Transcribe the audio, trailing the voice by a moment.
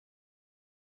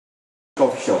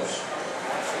coffee shops.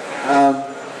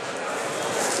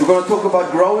 We're going to talk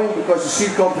about growing because the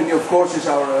seed company, of course, is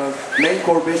our main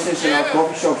core business, and our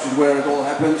coffee shops is where it all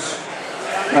happens.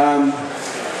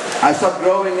 I started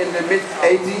growing in the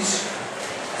mid-80s.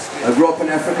 I grew up in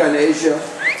Africa and Asia,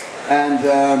 and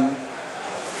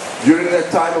during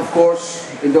that time, of course,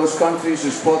 in those countries,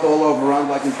 there's pot all over around,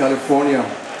 like in California.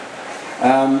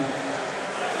 I'm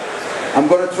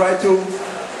going to try to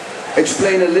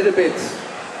explain a little bit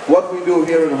what we do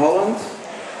here in Holland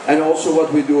and also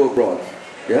what we do abroad.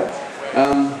 Yeah? You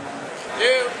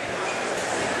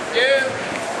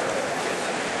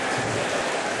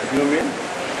know what I mean?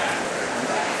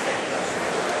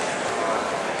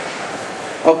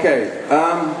 Okay.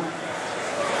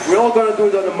 We're all going to do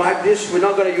it on the mic dish. We're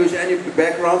not going to use any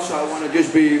background, so I want to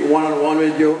just be one-on-one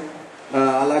with you.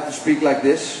 I like to speak like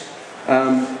this.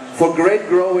 For great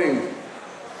growing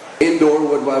indoor,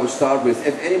 what I will start with.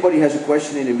 If anybody has a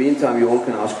question in the meantime, you all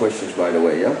can ask questions, by the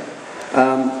way. Yeah.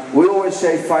 We always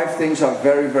say 5 things are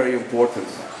very, very important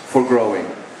for growing.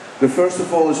 The first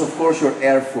of all is, of course, your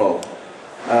airflow.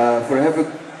 For have a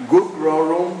good grow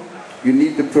room, you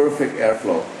need the perfect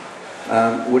airflow.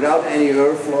 Without any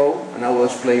airflow, and I will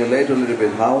explain later a little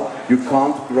bit how, you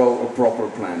can't grow a proper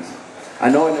plant. I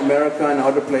know in America and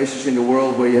other places in the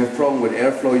world where you have problem with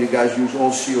airflow, you guys use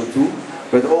all CO2.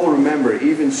 But all remember,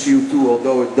 even CO2,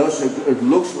 although it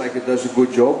looks like it does a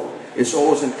good job, it's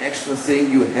always an extra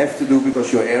thing you have to do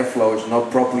because your airflow is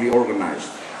not properly organized.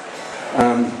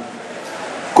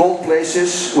 Cold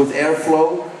places with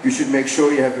airflow, you should make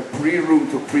sure you have a pre-room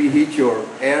to preheat your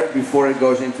air before it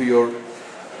goes into your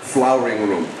flowering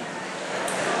room.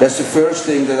 That's the first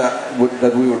thing that we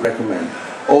would recommend.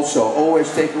 Also, always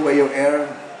take away your air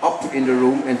up in the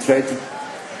room and try to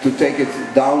take it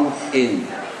down in.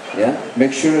 Yeah?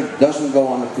 Make sure it doesn't go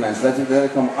on the plants. Let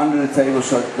it come under the table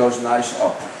so it goes nice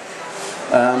up.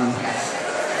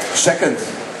 Second,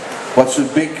 what's a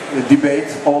big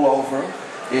debate all over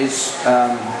is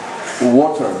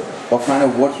water. What kind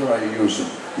of water are you using?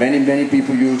 Many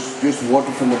people use just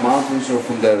water from the mountains or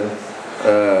from their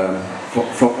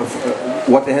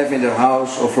what they have in their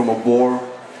house or from a bore.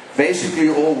 Basically,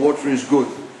 all water is good.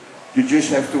 You just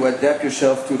have to adapt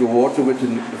yourself to the water with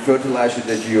the fertilizer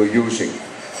that you're using.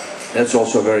 That's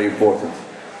also very important.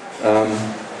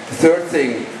 Third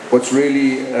thing, what's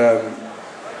really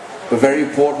very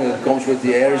important that comes with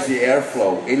the air is the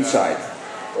airflow inside.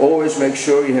 Always make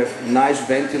sure you have nice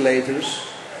ventilators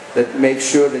that make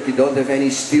sure that you don't have any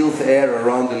stealth air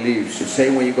around the leaves. The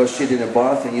same when you go sit in a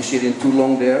bath and you sit in too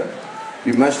long there,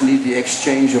 you must need the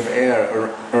exchange of air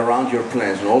around your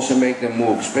plants and also make them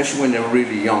move, especially when they're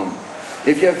really young.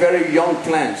 If you have very young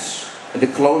plants and the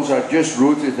clones are just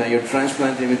rooted and you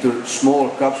transplant them into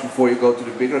smaller cups before you go to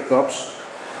the bigger cups,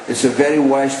 it's a very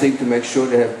wise thing to make sure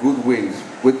they have good wind.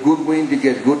 With good wind you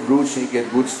get good roots and you get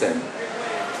good stem.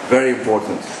 Very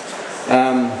important.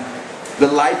 The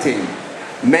lighting.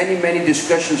 Many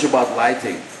discussions about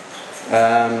lighting.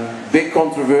 Big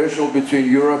controversial between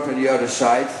Europe and the other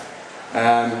side.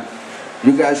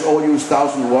 You guys all use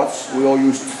 1000 watts, we all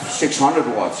use 600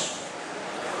 watts.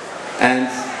 And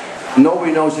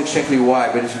nobody knows exactly why,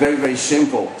 but it's very, very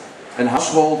simple. A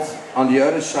household on the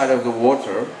other side of the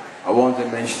water, I won't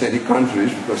mention any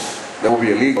countries because that would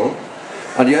be illegal.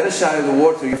 On the other side of the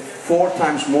water, you have 4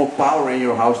 times more power in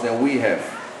your house than we have.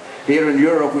 Here in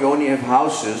Europe, we only have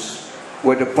houses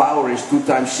where the power is 2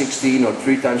 times 16 or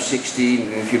 3 times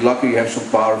 16. And if you're lucky, you have some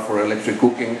power for electric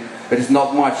cooking. But it's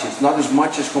not much. It's not as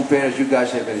much as compared as you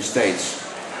guys have in the States.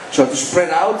 So to spread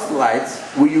out light,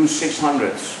 we use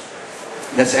 600s.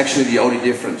 That's actually the only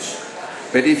difference.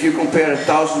 But if you compare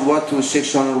 1000 watt to a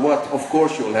 600 watt, of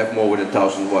course you'll have more with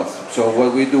 1000 watts. So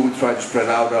what we do, we try to spread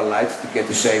out our light to get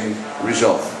the same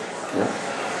result. Yeah?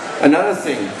 Another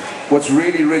thing, what's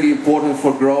really, really important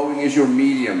for growing is your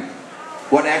medium.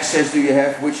 What access do you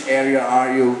have? Which area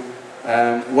are you?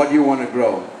 What do you want to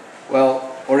grow? Well,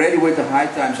 already with the high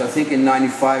times, I think in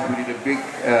 '95 we did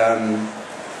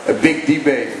a big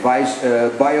debate,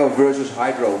 bio versus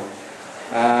hydro.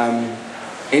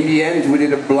 In the end, we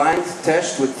did a blind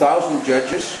test with 1000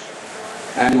 judges,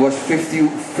 and it was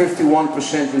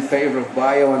 51% in favor of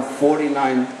bio and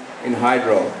 49% in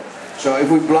hydro. So if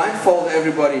we blindfold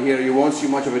everybody here, you won't see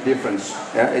much of a difference.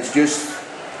 Yeah? It's just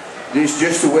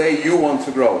the way you want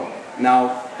to grow.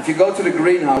 Now, if you go to the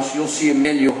greenhouse, you'll see a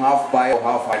menu, half bio,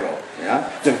 half hydro. Yeah?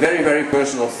 It's a very, very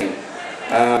personal thing.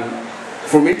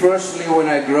 For me personally, when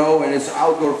I grow and it's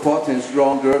outdoor pot and it's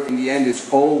grown dirt, in the end it's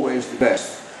always the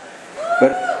best.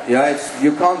 But yeah,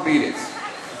 you can't beat it.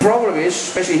 The problem is,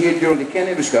 especially here during the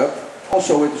Cannabis Cup,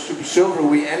 also with the Super Silver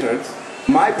we entered,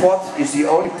 My pot is the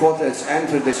only pot that's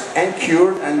entered this and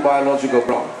cured and biological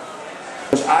grown.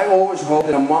 Because I always hope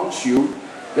that amongst you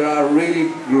there are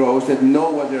really growers that know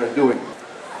what they are doing.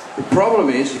 The problem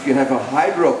is if you have a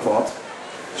hydro pot,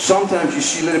 sometimes you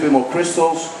see a little bit more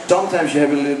crystals, sometimes you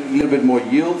have a little bit more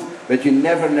yield, but you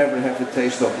never have the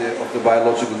taste of the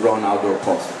biological grown outdoor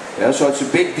pot. Yeah, so it's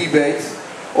a big debate.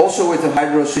 Also with the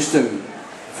hydro system,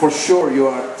 for sure you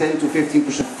are 10 to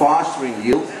 15% faster in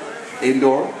yield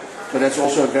indoor. So that's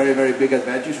also a very big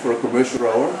advantage for a commercial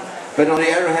grower. But on the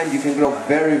other hand, you can grow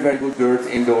very good dirt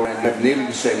indoor and have nearly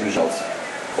the same results.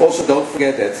 Also don't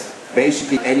forget that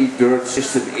basically any dirt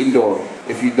system indoor,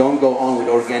 if you don't go on with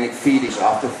organic feedings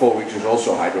after 4 weeks, is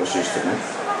also a hydro system.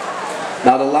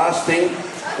 Now the last thing,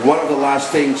 one of the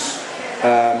last things,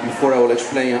 before I will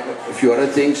explain a few other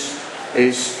things,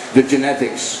 is the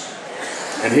genetics.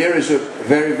 And here is a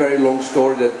very long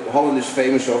story that Holland is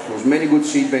famous of. There was many good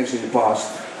seed banks in the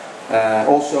past.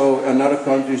 Also in other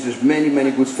countries there's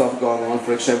many good stuff going on,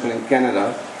 for example in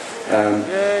Canada.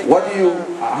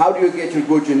 How do you get your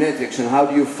good genetics and how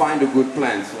do you find a good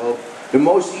plant? Well, the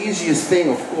most easiest thing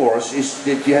of course is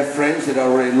that you have friends that are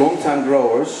already long-time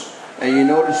growers and you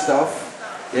know the stuff,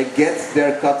 they get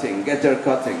their cutting.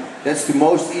 That's the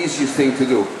most easiest thing to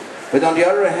do. But on the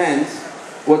other hand,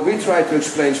 what we try to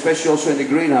explain, especially also in the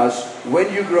greenhouse,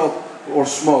 when you grow or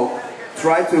smoke,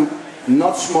 try to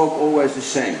not smoke always the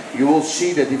same. You will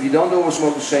see that if you don't always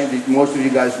smoke the same, most of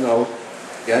you guys know,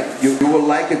 yeah, you will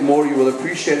like it more, you will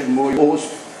appreciate it more, you always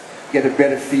get a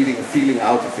better feeling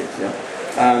out of it. Yeah?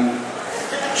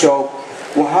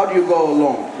 Well, how do you go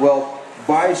along? Well,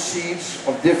 buy seeds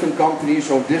of different companies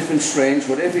or different strains,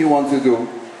 whatever you want to do,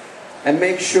 and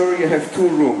make sure you have 2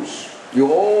 rooms.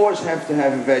 You always have to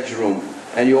have a veg room,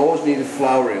 and you always need a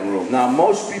flowering room. Now,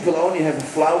 most people only have a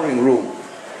flowering room.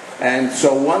 And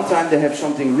so one time they have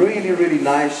something really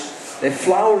nice, they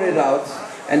flower it out,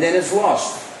 and then it's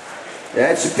lost.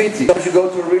 Yeah, it's a pity. Sometimes you go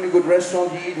to a really good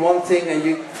restaurant, you eat one thing,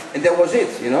 and that was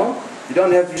it, you know? You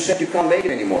don't have, you can't make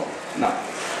it anymore. No.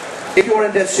 If you're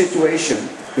in that situation,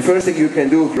 the first thing you can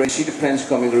do, if you see the plants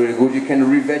coming really good, you can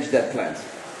re-veg that plant.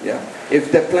 Yeah?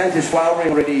 If that plant is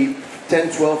flowering already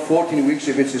 10, 12, 14 weeks,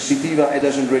 if it's a sativa, it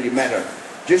doesn't really matter.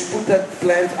 Just put that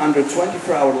plant under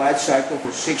 24-hour light cycle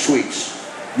for 6 weeks.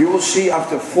 You will see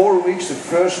after 4 weeks the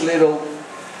first little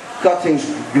cuttings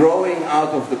growing out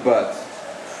of the bud.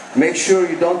 Make sure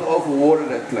you don't overwater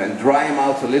that plant, dry them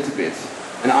out a little bit.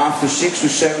 And after 6 to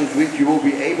 7 weeks you will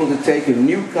be able to take a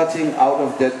new cutting out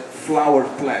of that flowered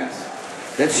plant.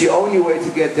 That's the only way to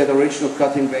get that original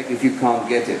cutting back if you can't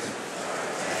get it.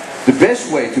 The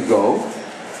best way to go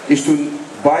is to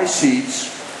buy seeds,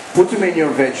 put them in your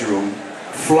veg room,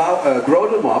 grow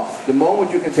them up. The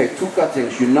moment you can take 2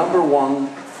 cuttings, your number 1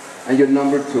 and your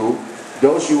number 2,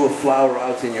 those you will flower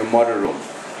out in your mother room.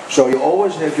 So you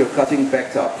always have your cutting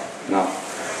backed up. Now,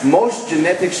 most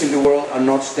genetics in the world are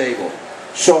not stable.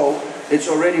 So it's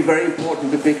already very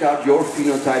important to pick out your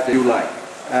phenotype that you like.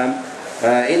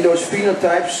 In those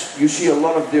phenotypes, you see a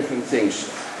lot of different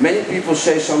things. Many people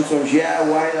say sometimes, yeah,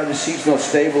 why are the seeds not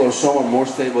stable or some are more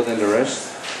stable than the rest?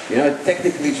 You know,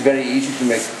 technically it's very easy to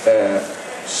make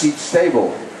seeds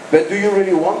stable. But do you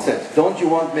really want it? Don't you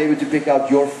want maybe to pick out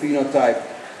your phenotype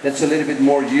that's a little bit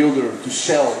more yielder to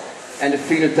sell and a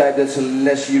phenotype that's a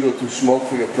less yielder to smoke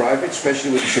for your private,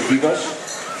 especially with the sativas?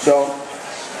 So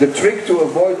the trick to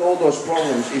avoid all those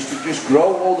problems is to just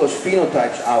grow all those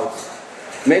phenotypes out.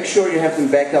 Make sure you have them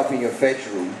backed up in your veg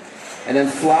room and then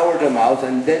flower them out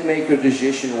and then make your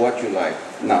decision what you like.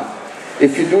 Now,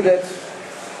 if you do that,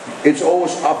 it's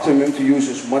always optimum to use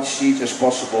as much seeds as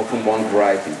possible from one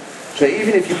variety. So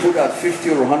even if you put out 50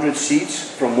 or 100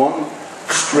 seeds from one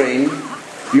strain,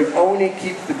 you only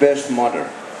keep the best mother.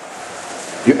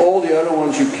 All the other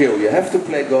ones you kill. You have to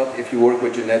play God if you work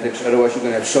with genetics, otherwise you're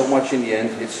going to have so much in the end,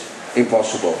 it's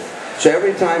impossible. So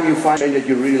every time you find something that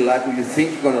you really like or you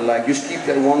think you're going to like, just keep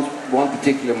that one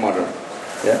particular mother.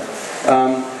 Yeah?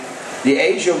 The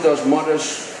age of those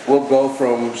mothers will go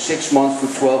from 6 months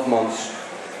to 12 months.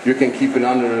 You can keep it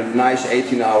under a nice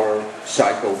 18-hour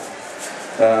cycle.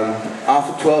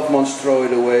 After 12 months, throw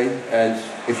it away, and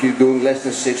if you're doing less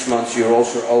than 6 months, you're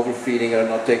also overfeeding and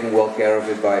not taking well care of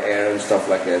it by air and stuff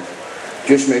like that.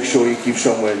 Just make sure you keep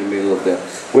somewhere in the middle of that.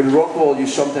 With rock wool, you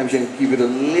sometimes can keep it a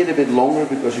little bit longer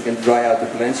because you can dry out the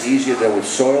plants easier than with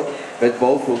soil, but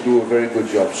both will do a very good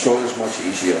job. Soil is much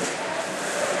easier.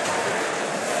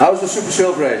 How's the Super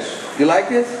Silk race? You like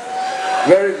it?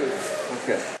 Very good.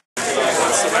 Okay.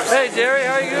 Hey Jerry,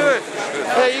 how are you doing?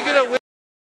 Hey, you gonna win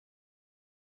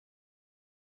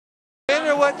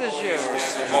or what? what this year?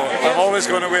 I'm always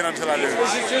going to win until I lose.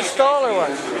 Is it your stall or what?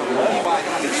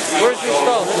 Where's your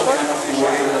stall?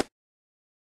 This one?